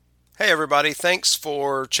Hey, everybody. Thanks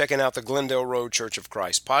for checking out the Glendale Road Church of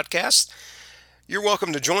Christ podcast. You're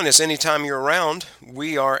welcome to join us anytime you're around.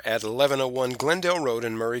 We are at 1101 Glendale Road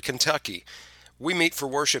in Murray, Kentucky. We meet for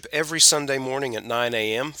worship every Sunday morning at 9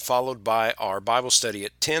 a.m., followed by our Bible study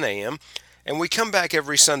at 10 a.m., and we come back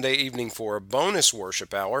every Sunday evening for a bonus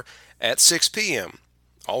worship hour at 6 p.m.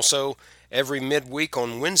 Also, every midweek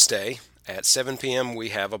on Wednesday at 7 p.m., we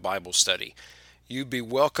have a Bible study. You'd be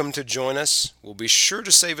welcome to join us. We'll be sure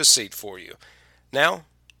to save a seat for you. Now,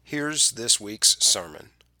 here's this week's sermon.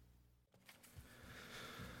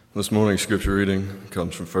 This morning's scripture reading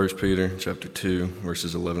comes from 1 Peter chapter 2,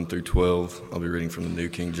 verses 11 through 12. I'll be reading from the New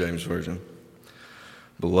King James Version.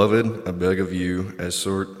 Beloved, I beg of you, as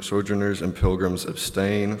sojourners and pilgrims,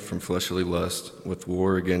 abstain from fleshly lust with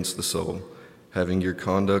war against the soul, having your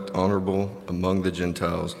conduct honorable among the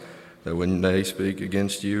Gentiles, that when they speak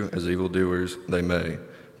against you as evildoers, they may,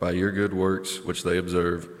 by your good works which they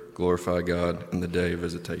observe, glorify God in the day of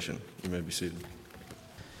visitation. You may be seated.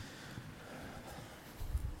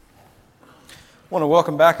 I want to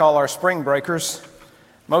welcome back all our spring breakers.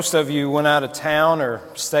 Most of you went out of town or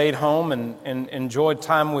stayed home and enjoyed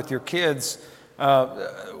time with your kids.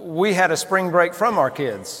 We had a spring break from our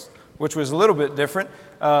kids, which was a little bit different.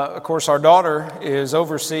 Of course, our daughter is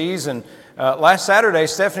overseas, and last Saturday,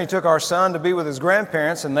 Stephanie took our son to be with his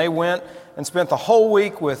grandparents, and they went and spent the whole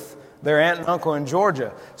week with their aunt and uncle in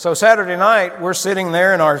Georgia. So Saturday night, we're sitting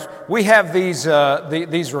there, and we have these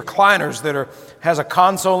recliners that has a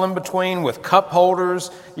console in between with cup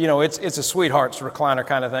holders. You know, it's a sweetheart's recliner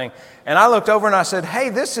kind of thing. And I looked over and I said, "Hey,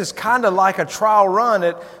 this is kind of like a trial run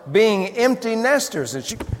at being empty nesters." And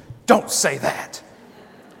she, "Don't say that."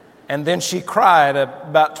 And then she cried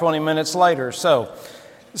about 20 minutes later. So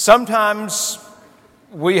sometimes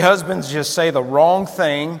we husbands just say the wrong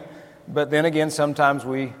thing, but then again, sometimes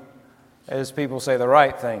we, as people, say the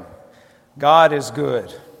right thing. God is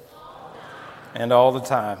good, and all the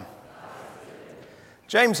time.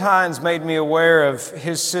 James Hines made me aware of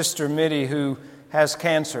his sister Mitty, who has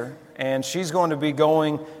cancer, and she's going to be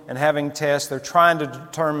going and having tests. They're trying to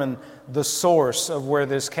determine the source of where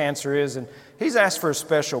this cancer is, and he's asked for a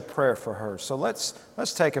special prayer for her. So let's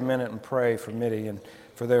take a minute and pray for Mitty and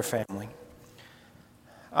for their family.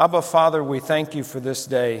 Abba, Father, we thank you for this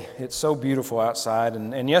day. It's so beautiful outside,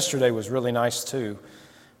 and yesterday was really nice too.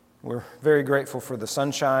 We're very grateful for the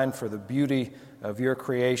sunshine, for the beauty of your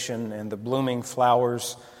creation and the blooming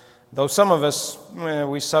flowers. Though some of us,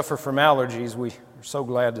 we suffer from allergies, we're so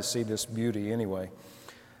glad to see this beauty anyway.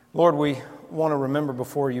 Lord, we want to remember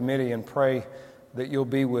before you, Mitty, and pray that you'll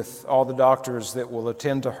be with all the doctors that will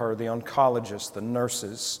attend to her, the oncologists, the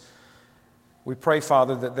nurses. We pray,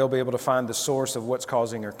 Father, that they'll be able to find the source of what's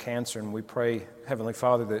causing her cancer, and we pray, Heavenly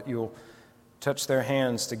Father, that you'll touch their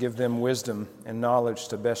hands to give them wisdom and knowledge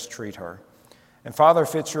to best treat her. And Father,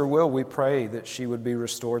 if it's your will, we pray that she would be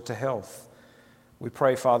restored to health. We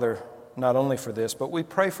pray, Father, not only for this, but we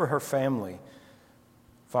pray for her family,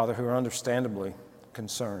 Father, who are understandably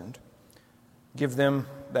concerned. Give them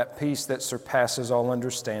that peace that surpasses all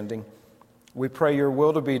understanding. We pray your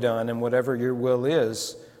will to be done, and whatever your will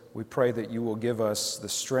is, we pray that you will give us the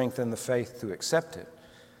strength and the faith to accept it.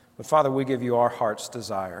 But Father, we give you our heart's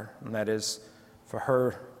desire, and that is for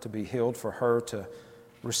her to be healed, for her to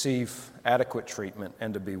receive adequate treatment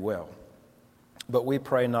and to be well. But we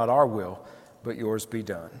pray not our will, but yours be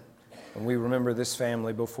done. And we remember this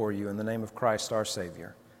family before you in the name of Christ our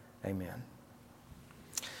Savior. Amen.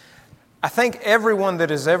 I think everyone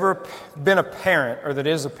that has ever been a parent or that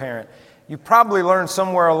is a parent, you probably learned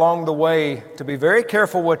somewhere along the way to be very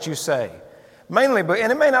careful what you say. Mainly,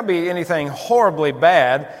 and it may not be anything horribly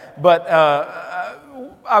bad, but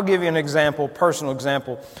I'll give you an example, personal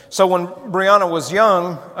example. So when Brianna was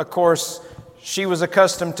young, of course, she was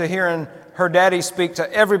accustomed to hearing her daddy speak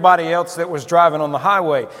to everybody else that was driving on the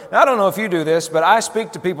highway. Now, I don't know if you do this, but I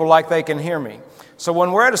speak to people like they can hear me. So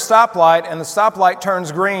when we're at a stoplight and the stoplight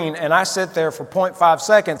turns green and I sit there for 0.5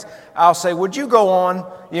 seconds, I'll say, "Would you go on?"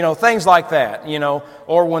 Things like that,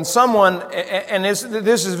 Or when someone, and this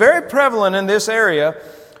is very prevalent in this area,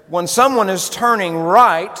 when someone is turning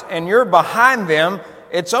right and you're behind them,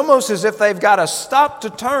 it's almost as if they've got to stop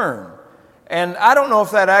to turn. And I don't know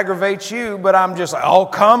if that aggravates you, but I'm just like, "Oh,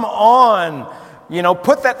 come on.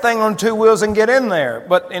 Put that thing on two wheels and get in there."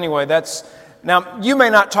 But anyway, now, you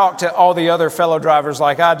may not talk to all the other fellow drivers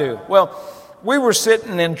like I do. Well, we were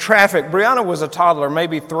sitting in traffic. Brianna was a toddler,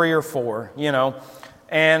 maybe 3 or 4,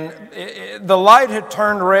 and the light had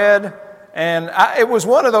turned red, and it was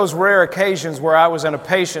one of those rare occasions where I was in a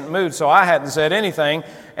patient mood, so I hadn't said anything.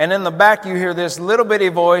 And in the back, you hear this little bitty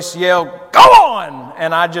voice yell, "Go on!"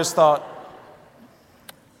 And I just thought,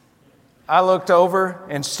 I looked over,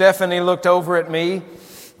 and Stephanie looked over at me.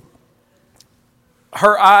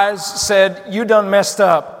 Her eyes said, "You done messed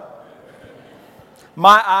up."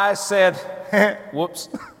 My eyes said, "Whoops."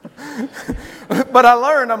 But I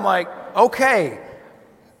learned, I'm like, okay,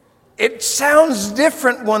 it sounds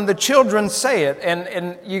different when the children say it.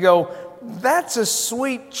 And you go, that's a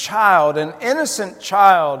sweet child, an innocent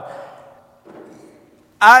child.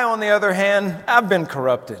 I, on the other hand, I've been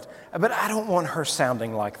corrupted, but I don't want her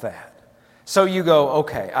sounding like that. So you go,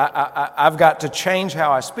 okay, I've got to change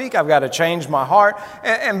how I speak. I've got to change my heart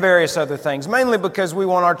and various other things, mainly because we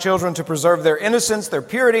want our children to preserve their innocence, their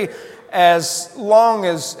purity, as long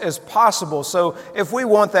as possible. So if we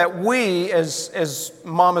want that, we as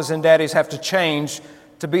mamas and daddies have to change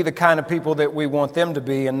to be the kind of people that we want them to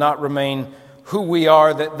be and not remain who we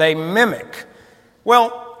are that they mimic.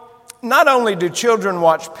 Well, not only do children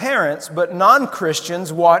watch parents, but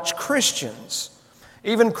non-Christians watch Christians.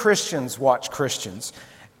 Even Christians watch Christians.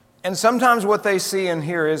 And sometimes what they see and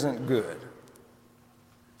hear isn't good.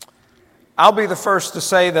 I'll be the first to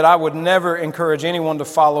say that I would never encourage anyone to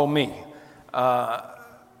follow me. I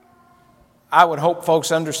would hope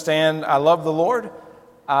folks understand I love the Lord.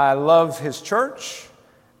 I love His church.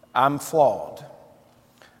 I'm flawed.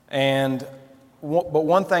 But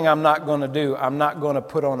one thing I'm not going to do, I'm not going to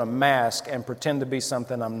put on a mask and pretend to be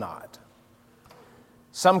something I'm not.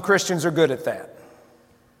 Some Christians are good at that.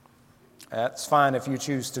 That's fine if you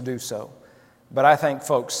choose to do so. But I think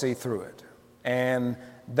folks see through it. And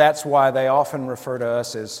that's why they often refer to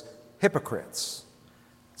us as hypocrites.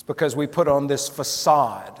 It's because we put on this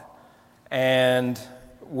facade and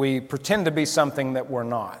we pretend to be something that we're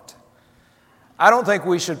not. I don't think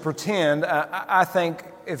we should pretend. I think,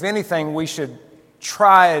 if anything, we should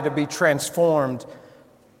try to be transformed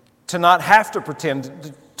to not have to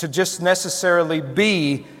pretend, to just necessarily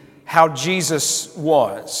be how Jesus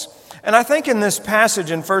was. And I think in this passage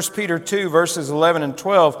in 1 Peter 2, verses 11 and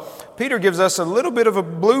 12, Peter gives us a little bit of a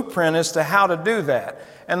blueprint as to how to do that.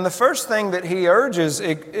 And the first thing that he urges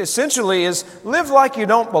essentially is live like you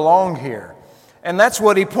don't belong here. And that's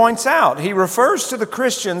what he points out. He refers to the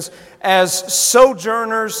Christians as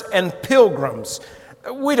sojourners and pilgrims.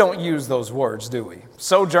 We don't use those words, do we?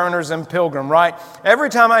 Sojourners and pilgrim, right? Every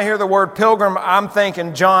time I hear the word pilgrim, I'm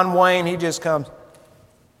thinking John Wayne. He just comes,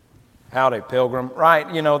 "Howdy, pilgrim," right?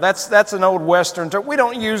 You know, that's an old Western term. We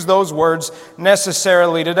don't use those words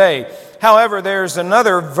necessarily today. However, there's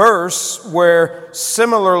another verse where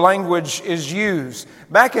similar language is used.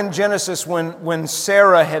 Back in Genesis, when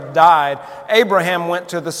Sarah had died, Abraham went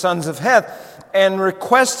to the sons of Heth and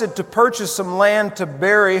requested to purchase some land to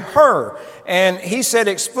bury her. And he said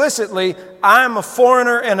explicitly, "I am a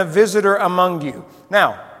foreigner and a visitor among you."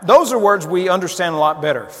 Now, those are words we understand a lot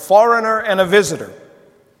better. Foreigner and a visitor.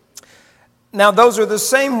 Now, those are the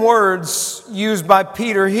same words used by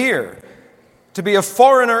Peter here, to be a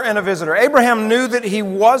foreigner and a visitor. Abraham knew that he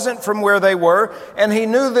wasn't from where they were, and he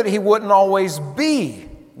knew that he wouldn't always be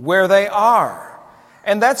where they are.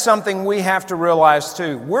 And that's something we have to realize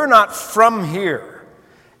too. We're not from here,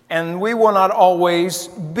 and we will not always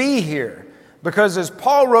be here. Because as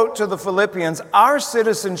Paul wrote to the Philippians, our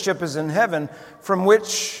citizenship is in heaven, from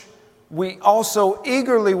which we also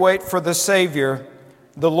eagerly wait for the Savior,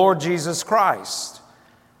 the Lord Jesus Christ.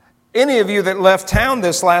 Any of you that left town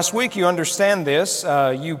this last week, you understand this.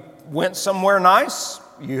 You went somewhere nice.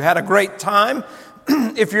 You had a great time.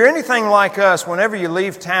 If you're anything like us, whenever you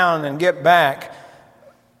leave town and get back,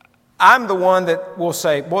 I'm the one that will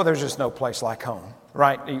say, "Boy, there's just no place like home,"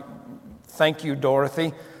 right? Thank you,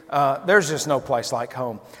 Dorothy. There's just no place like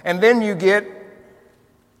home. And then you get,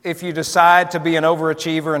 if you decide to be an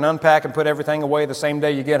overachiever and unpack and put everything away the same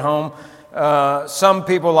day you get home, some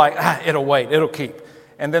people are like, "It'll wait, it'll keep."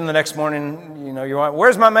 And then the next morning, you know, you're like,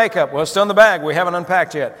 "Where's my makeup?" "Well, it's still in the bag. We haven't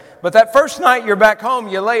unpacked yet." But that first night you're back home,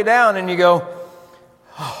 you lay down and you go,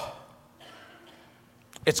 "Oh,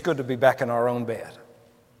 it's good to be back in our own bed,"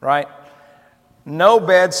 right? No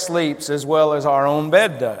bed sleeps as well as our own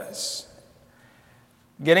bed does.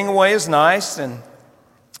 Getting away is nice, and,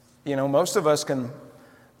 you know, most of us can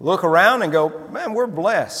look around and go, "Man, we're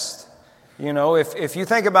blessed." You know, if you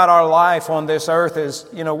think about our life on this earth as,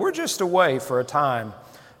 you know, we're just away for a time.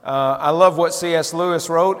 I love what C.S. Lewis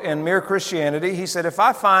wrote in Mere Christianity. He said, "If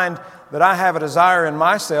I find that I have a desire in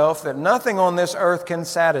myself that nothing on this earth can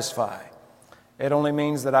satisfy, it only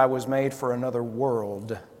means that I was made for another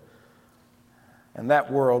world." And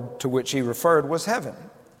that world to which he referred was heaven.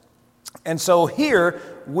 And so here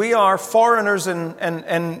we are foreigners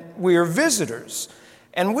and we are visitors.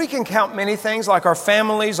 And we can count many things like our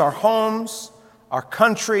families, our homes, our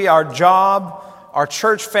country, our job, our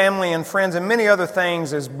church family and friends and many other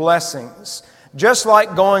things as blessings. Just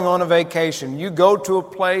like going on a vacation. You go to a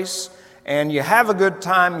place and you have a good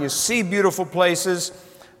time, you see beautiful places,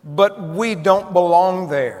 but we don't belong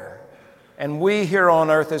there. And we here on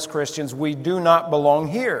earth as Christians, we do not belong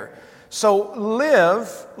here. So live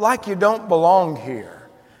like you don't belong here.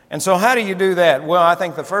 And so how do you do that? Well, I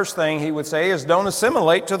think the first thing he would say is don't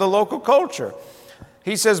assimilate to the local culture.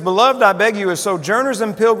 He says, "Beloved, I beg you as sojourners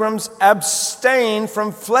and pilgrims, abstain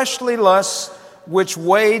from fleshly lusts which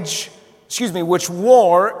war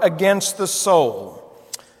against the soul."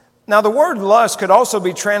 Now, the word lust could also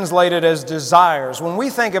be translated as desires. When we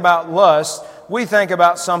think about lust, we think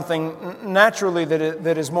about something naturally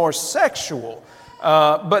that is more sexual.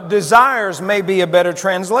 But desires may be a better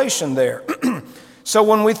translation there. So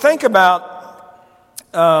when we think about,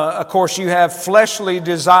 of course, you have fleshly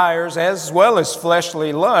desires as well as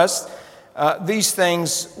fleshly lust. These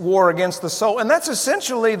things war against the soul. And that's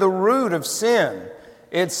essentially the root of sin.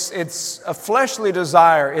 It's a fleshly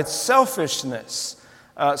desire. It's selfishness.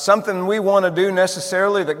 Something we want to do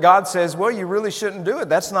necessarily that God says, well, you really shouldn't do it.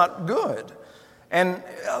 That's not good. And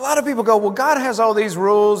a lot of people go, well, God has all these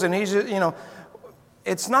rules and He's,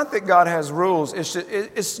 it's not that God has rules.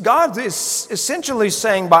 It's God is essentially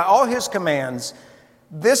saying by all His commands,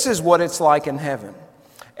 this is what it's like in heaven.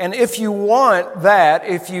 And if you want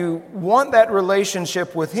that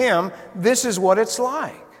relationship with Him, this is what it's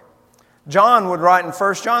like. John would write in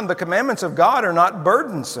 1 John, the commandments of God are not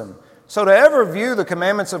burdensome. So to ever view the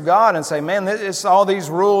commandments of God and say, man, it's all these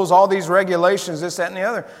rules, all these regulations, this, that, and the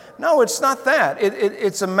other. No, it's not that.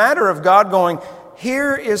 It's a matter of God going,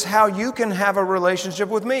 here is how you can have a relationship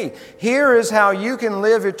with me. Here is how you can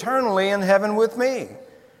live eternally in heaven with me.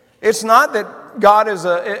 It's not that God is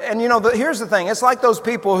here's the thing. It's like those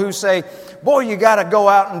people who say, boy, you got to go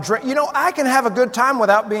out and drink. I can have a good time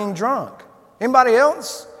without being drunk. Anybody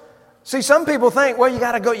else? See, some people think, well, you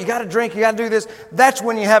got to go, you got to drink, you got to do this. That's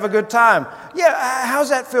when you have a good time. Yeah, how's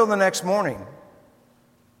that feel the next morning?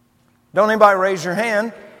 Don't anybody raise your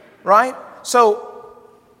hand, right? So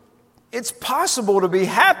it's possible to be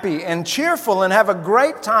happy and cheerful and have a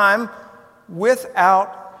great time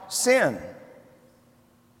without sin.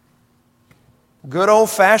 Good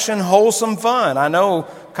old-fashioned wholesome fun. I know,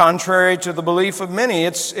 contrary to the belief of many,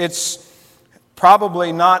 it's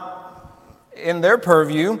probably not in their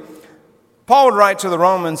purview. Paul would write to the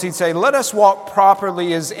Romans, he'd say, let us walk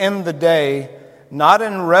properly as in the day, not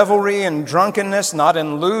in revelry and drunkenness, not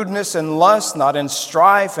in lewdness and lust, not in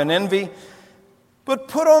strife and envy, but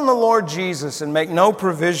put on the Lord Jesus and make no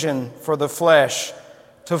provision for the flesh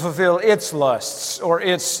to fulfill its lusts or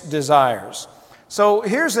its desires. So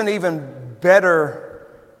here's an even better,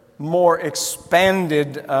 more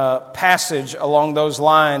expanded passage along those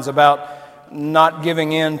lines about not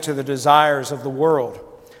giving in to the desires of the world.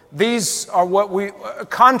 These are what we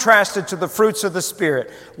contrasted to the fruits of the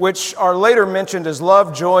Spirit, which are later mentioned as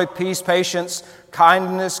love, joy, peace, patience,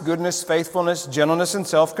 kindness, goodness, faithfulness, gentleness, and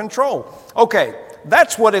self-control. Okay,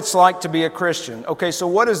 that's what it's like to be a Christian. Okay, so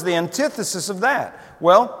what is the antithesis of that?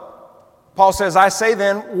 Well, Paul says, I say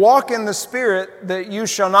then, walk in the Spirit that you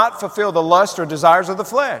shall not fulfill the lust or desires of the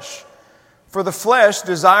flesh. For the flesh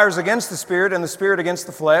desires against the Spirit and the Spirit against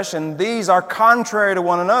the flesh, and these are contrary to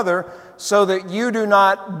one another, so that you do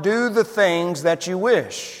not do the things that you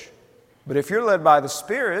wish. But if you're led by the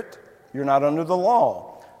Spirit, you're not under the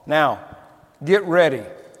law. Now, get ready.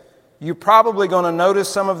 You're probably going to notice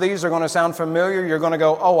some of these are going to sound familiar. You're going to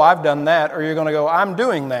go, oh, I've done that, or you're going to go, I'm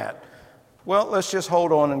doing that. Well, let's just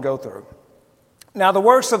hold on and go through. Now, the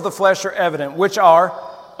works of the flesh are evident, which are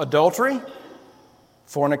adultery,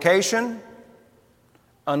 fornication,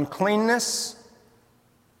 uncleanness,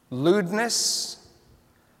 lewdness,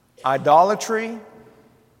 idolatry,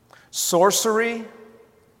 sorcery,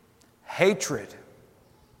 hatred,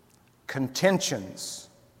 contentions,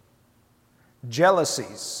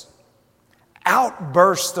 jealousies,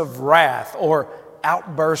 outburst of wrath or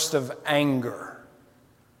outburst of anger,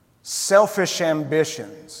 selfish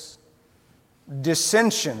ambitions,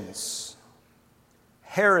 dissensions,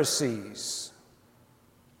 heresies,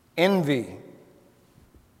 envy,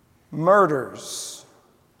 murders,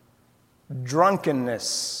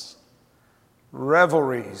 drunkenness,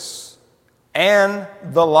 revelries, and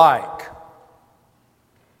the like.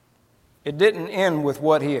 It didn't end with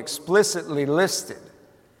what he explicitly listed,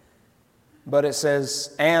 but it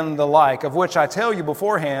says, and the like, of which I tell you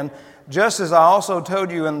beforehand, just as I also told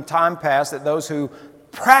you in time past, that those who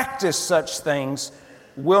practice such things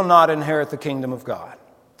will not inherit the kingdom of God.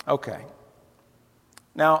 Okay.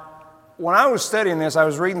 Now, when I was studying this, I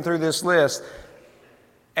was reading through this list,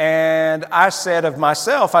 And I said of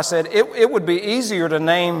myself, I said, it would be easier to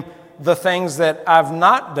name the things that I've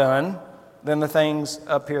not done than the things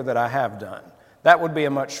up here that I have done. That would be a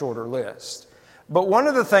much shorter list. But one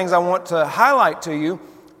of the things I want to highlight to you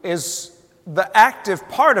is the active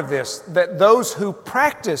part of this, that those who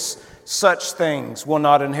practice such things will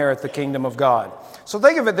not inherit the kingdom of God. So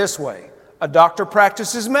think of it this way. A doctor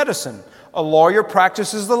practices medicine. A lawyer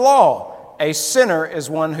practices the law. A sinner is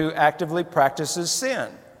one who actively practices sin.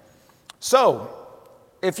 So,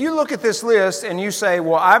 if you look at this list and you say,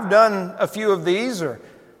 well, I've done a few of these, or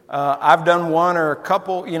I've done one or a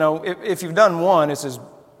couple, if you've done one, it's as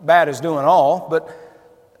bad as doing all. But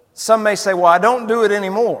some may say, well, I don't do it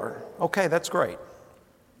anymore. Okay, that's great.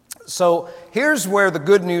 So here's where the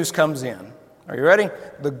good news comes in. Are you ready?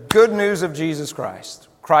 The good news of Jesus Christ.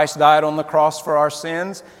 Christ died on the cross for our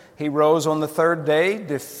sins. He rose on the third day,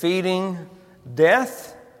 defeating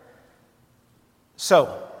death.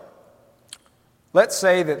 So, let's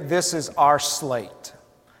say that this is our slate.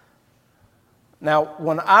 Now,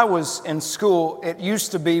 when I was in school, it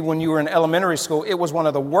used to be when you were in elementary school, it was one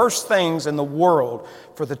of the worst things in the world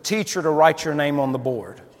for the teacher to write your name on the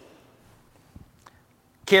board.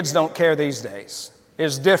 Kids don't care these days.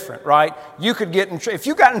 It's different, right? You could get if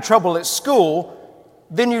you got in trouble at school,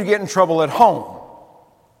 then you'd get in trouble at home,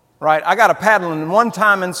 right? I got a paddling one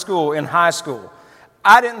time in school, in high school.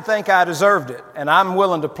 I didn't think I deserved it, and I'm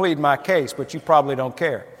willing to plead my case, but you probably don't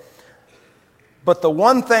care. But the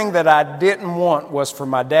one thing that I didn't want was for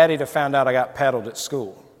my daddy to find out I got paddled at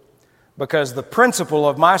school. Because the principal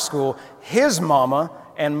of my school, his mama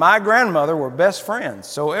and my grandmother were best friends.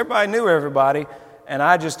 So everybody knew everybody, and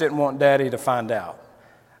I just didn't want daddy to find out.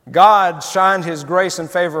 God shined his grace and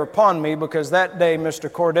favor upon me because that day Mr.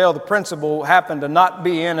 Cordell, the principal, happened to not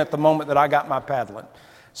be in at the moment that I got my paddling.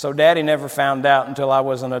 So daddy never found out until I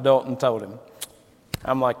was an adult and told him.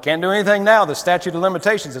 I'm like, can't do anything now. The statute of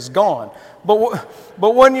limitations is gone.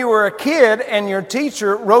 But when you were a kid and your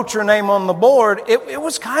teacher wrote your name on the board, it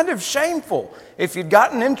was kind of shameful if you'd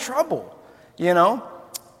gotten in trouble,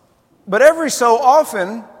 But every so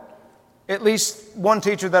often, at least one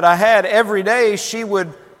teacher that I had, every day she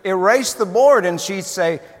would erase the board and she'd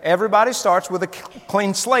say, everybody starts with a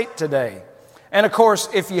clean slate today. And of course,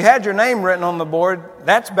 if you had your name written on the board,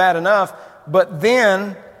 that's bad enough. But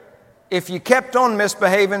then, if you kept on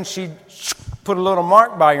misbehaving, she'd put a little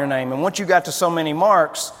mark by your name. And once you got to so many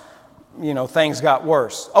marks, things got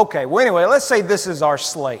worse. Okay, well anyway, let's say this is our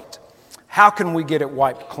slate. How can we get it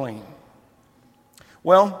wiped clean?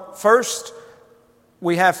 Well, first,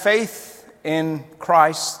 we have faith in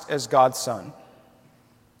Christ as God's Son.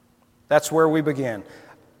 That's where we begin.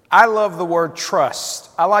 I love the word trust.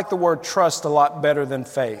 I like the word trust a lot better than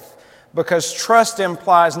faith because trust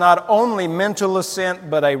implies not only mental assent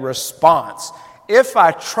but a response. If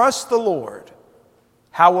I trust the Lord,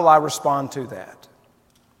 how will I respond to that?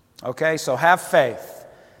 Okay, so have faith.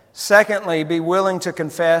 Secondly, be willing to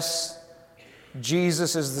confess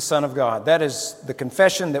Jesus is the Son of God. That is the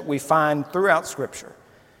confession that we find throughout Scripture.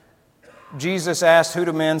 Jesus asked, who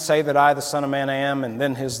do men say that I, the Son of Man, am? And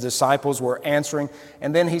then his disciples were answering.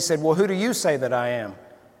 And then he said, well, who do you say that I am?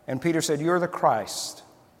 And Peter said, you're the Christ,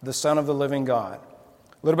 the Son of the living God.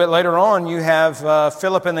 A little bit later on, you have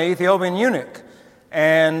Philip and the Ethiopian eunuch.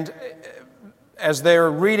 And as they're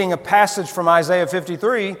reading a passage from Isaiah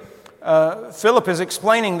 53, Philip is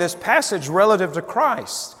explaining this passage relative to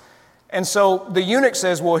Christ. And so the eunuch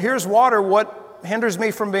says, well, here's water. What hinders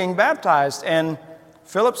me from being baptized? And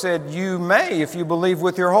Philip said, you may if you believe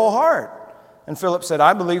with your whole heart. And Philip said,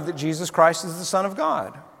 I believe that Jesus Christ is the Son of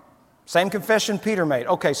God. Same confession Peter made.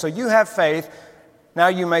 Okay, so you have faith. Now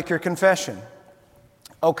you make your confession.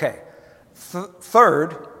 Okay.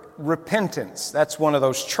 Third, repentance. That's one of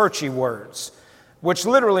those churchy words, which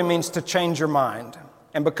literally means to change your mind.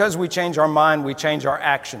 And because we change our mind, we change our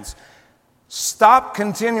actions. Stop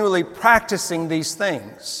continually practicing these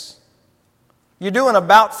things. You do an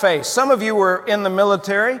about face. Some of you were in the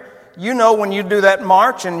military. You know when you do that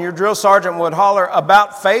march and your drill sergeant would holler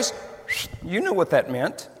about face, you knew what that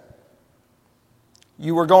meant.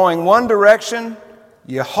 You were going one direction,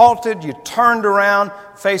 you halted, you turned around,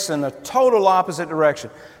 facing a total opposite direction.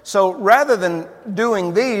 So rather than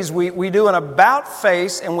doing these, we do an about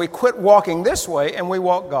face and we quit walking this way and we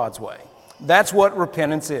walk God's way. That's what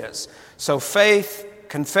repentance is. So faith,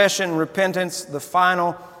 confession, repentance, the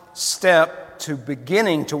final step to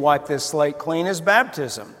beginning to wipe this slate clean is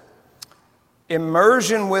baptism.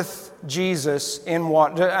 Immersion with Jesus in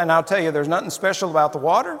water. And I'll tell you, there's nothing special about the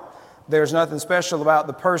water. There's nothing special about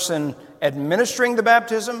the person administering the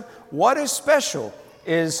baptism. What is special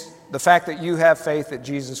is the fact that you have faith that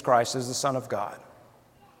Jesus Christ is the Son of God.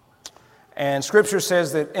 And Scripture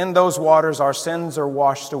says that in those waters our sins are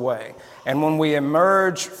washed away. And when we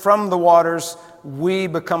emerge from the waters, we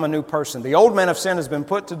become a new person. The old man of sin has been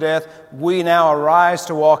put to death. We now arise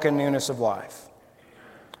to walk in newness of life.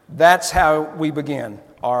 That's how we begin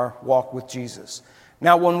our walk with Jesus.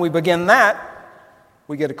 Now, when we begin that,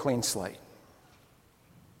 we get a clean slate.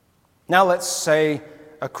 Now, let's say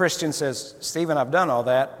a Christian says, Stephen, I've done all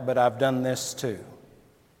that, but I've done this too.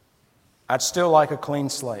 I'd still like a clean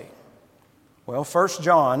slate. Well, 1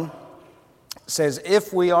 John says,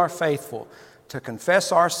 if we are faithful to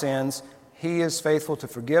confess our sins, He is faithful to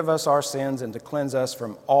forgive us our sins and to cleanse us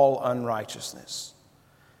from all unrighteousness.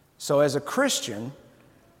 So as a Christian,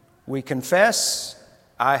 we confess,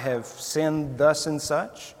 I have sinned thus and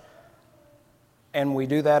such, and we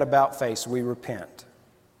do that about face. We repent.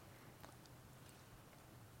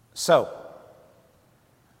 So,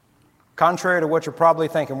 contrary to what you're probably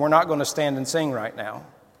thinking, we're not going to stand and sing right now.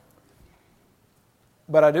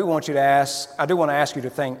 But I do want to ask you to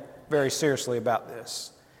think very seriously about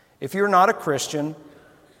this. If you're not a Christian,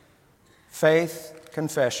 faith,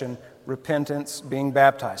 confession, repentance, being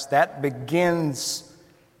baptized, that begins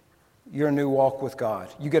your new walk with God.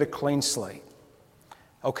 You get a clean slate.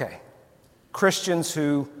 Okay, Christians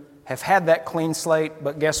who have had that clean slate,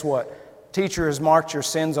 but guess what? Teacher has marked your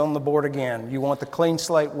sins on the board again. You want the clean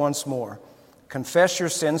slate once more. Confess your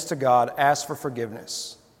sins to God, ask for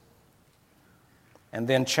forgiveness, and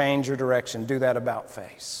then change your direction. Do that about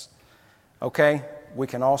face. Okay? We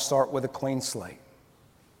can all start with a clean slate.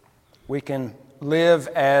 We can live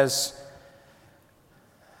as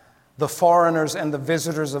the foreigners and the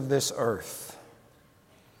visitors of this earth.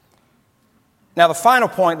 Now, the final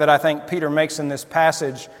point that I think Peter makes in this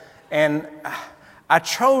passage, and I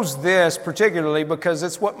chose this particularly because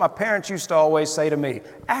it's what my parents used to always say to me,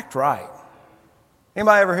 act right.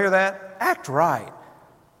 Anybody ever hear that? Act right.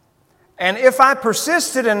 And if I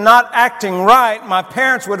persisted in not acting right, my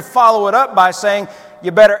parents would follow it up by saying,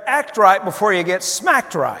 you better act right before you get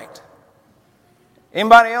smacked right.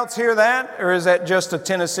 Anybody else hear that? Or is that just a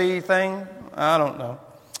Tennessee thing? I don't know.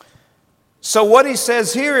 So what he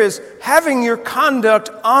says here is, having your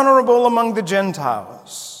conduct honorable among the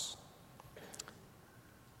Gentiles.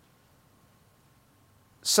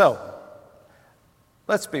 So,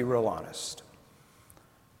 let's be real honest.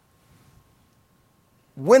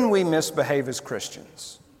 When we misbehave as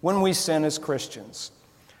Christians, when we sin as Christians,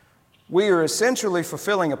 we are essentially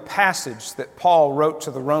fulfilling a passage that Paul wrote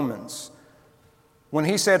to the Romans when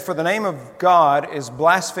he said, for the name of God is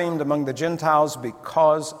blasphemed among the Gentiles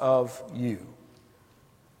because of you.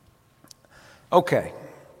 Okay,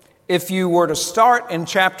 if you were to start in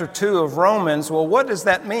chapter 2 of Romans, well, what does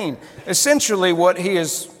that mean? Essentially, what he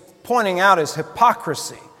is pointing out is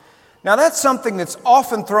hypocrisy. Now, that's something that's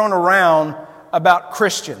often thrown around about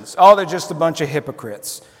Christians. Oh, they're just a bunch of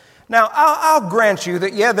hypocrites. Now, I'll grant you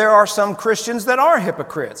that, yeah, there are some Christians that are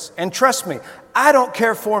hypocrites. And trust me, I don't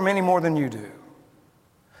care for them any more than you do.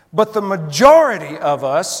 But the majority of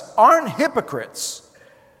us aren't hypocrites.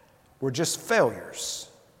 We're just failures.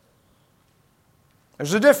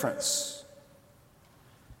 There's a difference.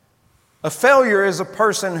 A failure is a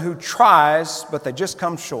person who tries, but they just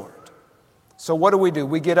come short. So what do?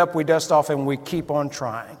 We get up, we dust off, and we keep on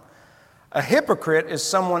trying. A hypocrite is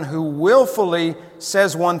someone who willfully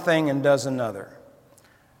says one thing and does another.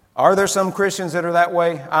 Are there some Christians that are that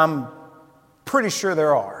way? I'm pretty sure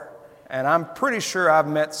there are. And I'm pretty sure I've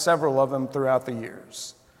met several of them throughout the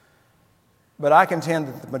years. But I contend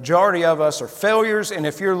that the majority of us are failures, and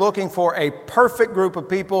if you're looking for a perfect group of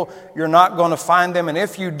people, you're not going to find them. And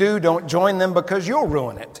if you do, don't join them because you'll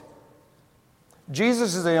ruin it.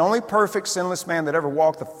 Jesus is the only perfect, sinless man that ever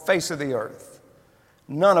walked the face of the earth.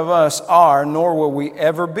 None of us are, nor will we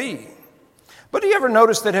ever be. But do you ever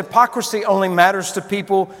notice that hypocrisy only matters to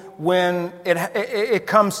people when it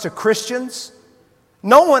comes to Christians?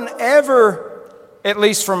 No one ever, at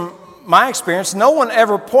least from my experience, no one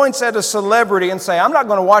ever points at a celebrity and say, I'm not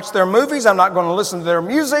going to watch their movies, I'm not going to listen to their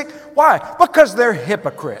music. Why? Because they're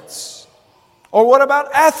hypocrites. Or what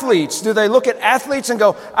about athletes? Do they look at athletes and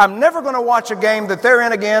go, I'm never going to watch a game that they're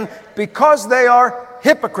in again because they are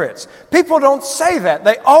hypocrites? People don't say that.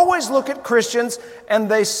 They always look at Christians and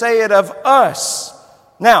they say it of us.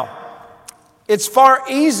 Now, it's far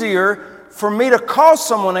easier for me to call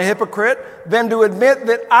someone a hypocrite than to admit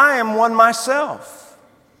that I am one myself.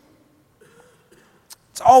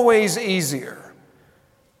 It's always easier.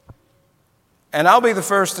 And I'll be the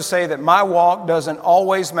first to say that my walk doesn't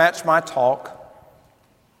always match my talk.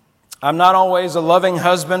 I'm not always a loving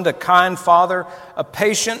husband, a kind father, a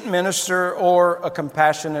patient minister, or a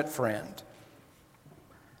compassionate friend.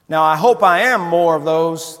 Now, I hope I am more of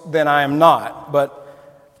those than I am not, but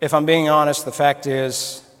if I'm being honest, the fact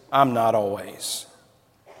is, I'm not always.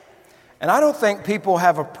 And I don't think people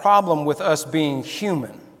have a problem with us being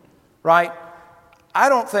human, right? I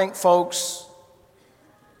don't think folks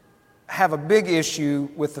have a big issue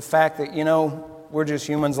with the fact that, we're just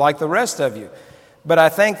humans like the rest of you. But I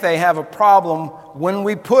think they have a problem when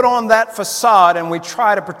we put on that facade and we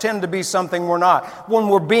try to pretend to be something we're not. When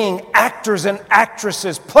we're being actors and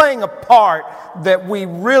actresses playing a part that we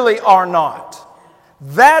really are not.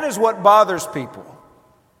 That is what bothers people.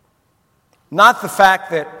 Not the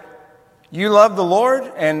fact that you love the Lord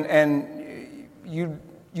and you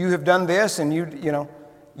have done this and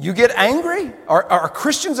you get angry. Are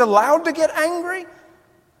Christians allowed to get angry?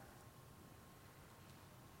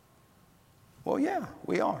 Well, yeah,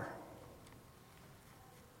 we are.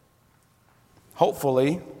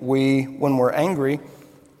 Hopefully, when we're angry,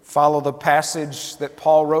 follow the passage that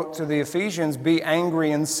Paul wrote to the Ephesians, be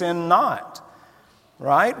angry and sin not.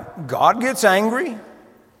 Right? God gets angry.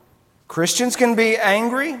 Christians can be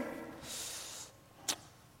angry.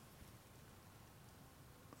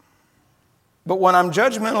 But when I'm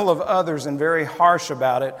judgmental of others and very harsh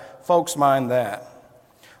about it, folks mind that.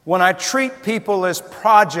 When I treat people as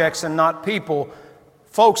projects and not people,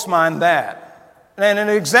 folks mind that. And an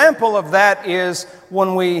example of that is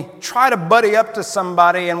when we try to buddy up to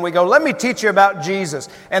somebody and we go, let me teach you about Jesus.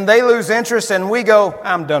 And they lose interest and we go,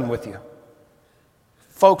 I'm done with you.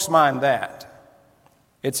 Folks mind that.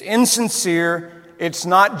 It's insincere. It's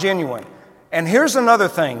not genuine. And here's another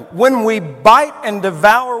thing. When we bite and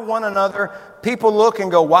devour one another, people look and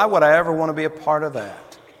go, why would I ever want to be a part of that?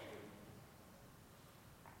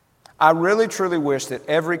 I really, truly wish that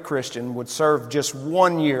every Christian would serve just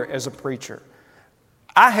 1 year as a preacher.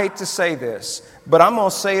 I hate to say this, but I'm going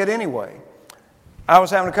to say it anyway. I was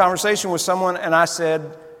having a conversation with someone and I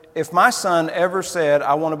said, if my son ever said,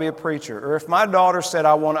 I want to be a preacher, or if my daughter said,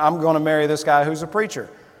 I'm going to marry this guy who's a preacher,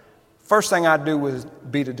 first thing I'd do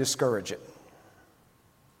would be to discourage it.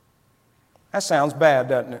 That sounds bad,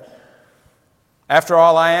 doesn't it? After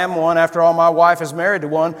all, I am one. After all, my wife is married to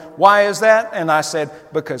one. Why is that? And I said,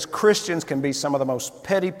 because Christians can be some of the most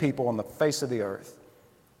petty people on the face of the earth.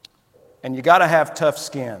 And you got to have tough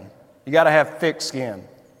skin. You got to have thick skin.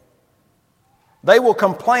 They will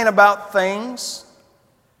complain about things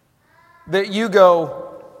that you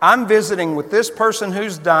go, I'm visiting with this person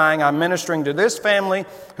who's dying. I'm ministering to this family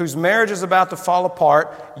whose marriage is about to fall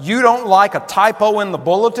apart. You don't like a typo in the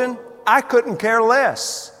bulletin? I couldn't care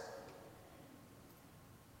less.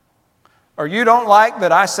 Or you don't like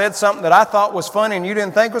that I said something that I thought was funny and you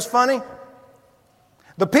didn't think was funny?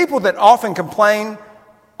 The people that often complain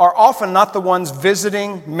are often not the ones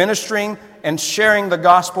visiting, ministering, and sharing the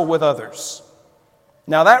gospel with others.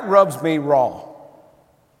 Now that rubs me raw.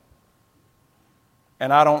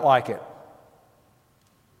 And I don't like it.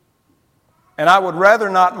 And I would rather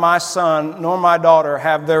not my son nor my daughter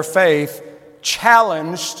have their faith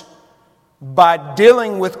challenged by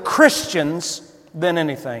dealing with Christians than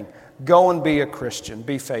anything. Go and be a Christian.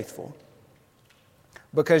 Be faithful.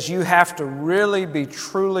 Because you have to really be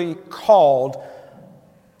truly called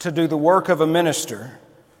to do the work of a minister.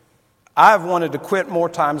 I've wanted to quit more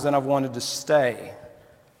times than I've wanted to stay.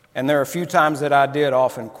 And there are a few times that I did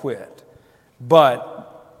often quit.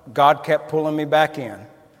 But God kept pulling me back in.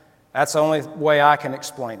 That's the only way I can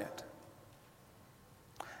explain it.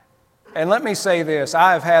 And let me say this.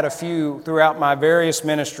 I have had a few throughout my various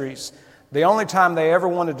ministries. The only time they ever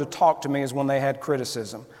wanted to talk to me is when they had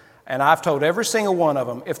criticism. And I've told every single one of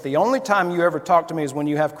them, if the only time you ever talk to me is when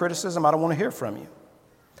you have criticism, I don't want to hear from you.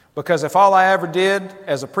 Because if all I ever did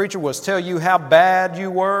as a preacher was tell you how bad you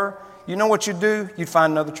were, you know what you'd do? You'd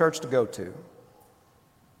find another church to go to.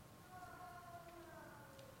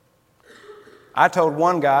 I told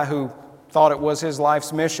one guy who thought it was his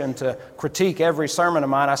life's mission to critique every sermon of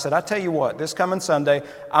mine. I said, I tell you what, this coming Sunday,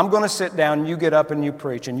 I'm going to sit down, you get up and you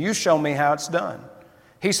preach, and you show me how it's done.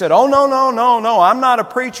 He said, oh, no, I'm not a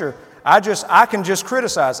preacher. I can just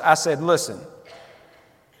criticize. I said, listen,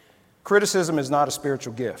 criticism is not a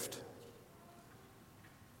spiritual gift.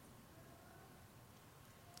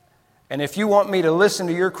 And if you want me to listen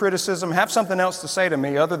to your criticism, have something else to say to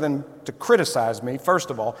me other than to criticize me, first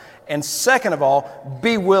of all. And second of all,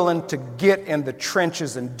 be willing to get in the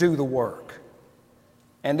trenches and do the work.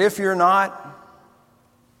 And if you're not,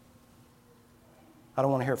 I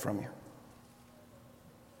don't want to hear from you.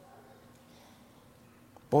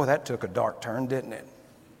 Boy, that took a dark turn, didn't it?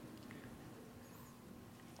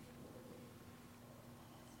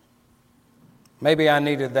 Maybe I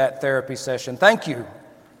needed that therapy session. Thank you,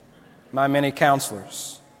 my many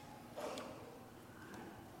counselors.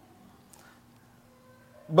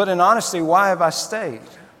 But in honesty, why have I stayed?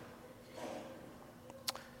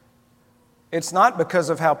 It's not because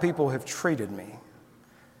of how people have treated me.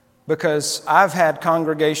 Because I've had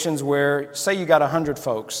congregations where, say you got 100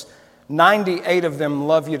 folks, 98 of them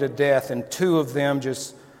love you to death, and 2 of them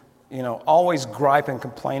just, always gripe and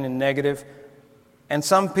complain and negative. And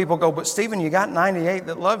some people go, but Stephen, you got 98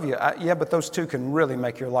 that love you. Yeah, but those 2 can really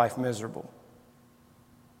make your life miserable.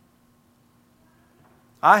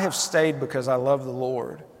 I have stayed because I love the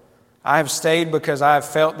Lord. I have stayed because I have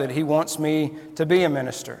felt that He wants me to be a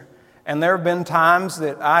minister. And there have been times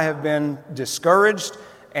that I have been discouraged,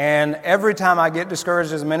 and every time I get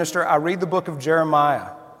discouraged as a minister, I read the book of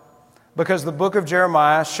Jeremiah. Because the book of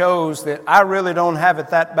Jeremiah shows that I really don't have it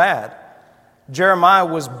that bad. Jeremiah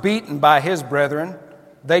was beaten by his brethren.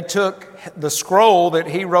 They took the scroll that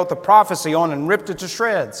he wrote the prophecy on and ripped it to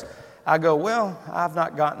shreds. I go, well, I've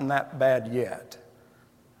not gotten that bad yet.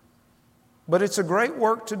 But it's a great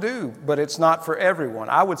work to do, but it's not for everyone.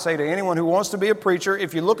 I would say to anyone who wants to be a preacher,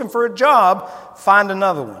 if you're looking for a job, find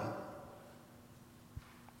another one.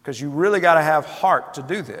 Because you really got to have heart to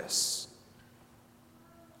do this.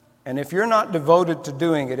 And if you're not devoted to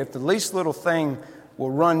doing it, if the least little thing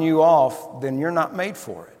will run you off, then you're not made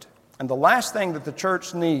for it. And the last thing that the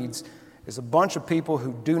church needs is a bunch of people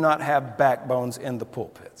who do not have backbones in the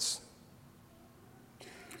pulpits.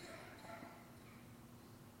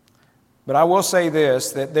 But I will say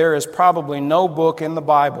this, that there is probably no book in the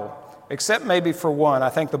Bible, except maybe for one, I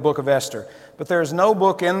think the book of Esther, but there is no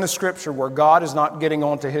book in the Scripture where God is not getting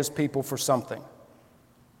on to His people for something.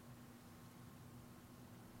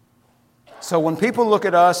 So when people look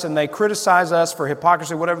at us and they criticize us for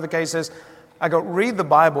hypocrisy, whatever the case is, I go, read the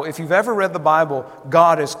Bible. If you've ever read the Bible,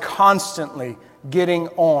 God is constantly getting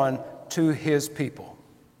on to His people.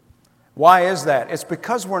 Why is that? It's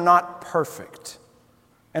because we're not perfect.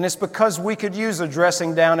 And it's because we could use a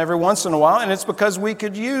dressing down every once in a while, and it's because we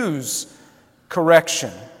could use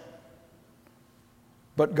correction.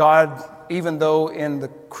 But God, even though in the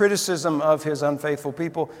criticism of His unfaithful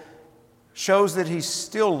people, shows that He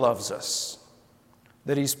still loves us,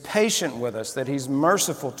 that He's patient with us, that He's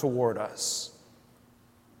merciful toward us,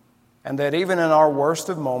 and that even in our worst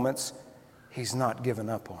of moments, He's not given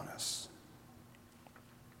up on us.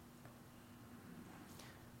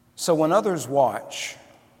 So when others watch,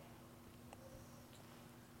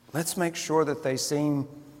 let's make sure that they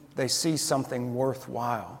see something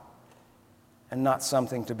worthwhile and not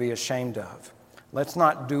something to be ashamed of. Let's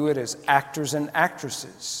not do it as actors and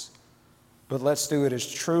actresses, but let's do it as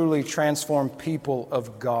truly transformed people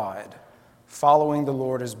of God, following the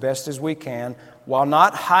Lord as best as we can, while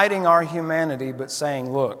not hiding our humanity, but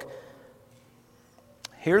saying, look,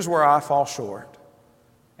 here's where I fall short,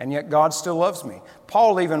 and yet God still loves me.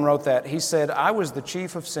 Paul even wrote that. He said, I was the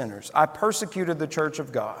chief of sinners. I persecuted the church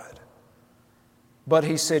of God. But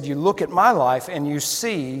he said, you look at my life and you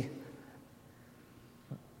see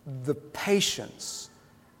the patience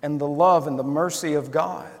and the love and the mercy of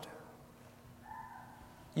God.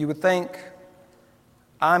 You would think,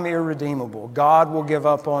 I'm irredeemable. God will give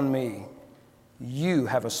up on me. You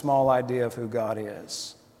have a small idea of who God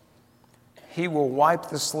is. He will wipe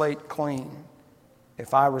the slate clean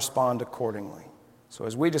if I respond accordingly. So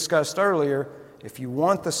as we discussed earlier, if you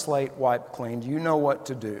want the slate wiped clean, you know what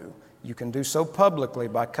to do. You can do so publicly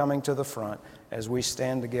by coming to the front as we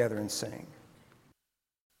stand together and sing.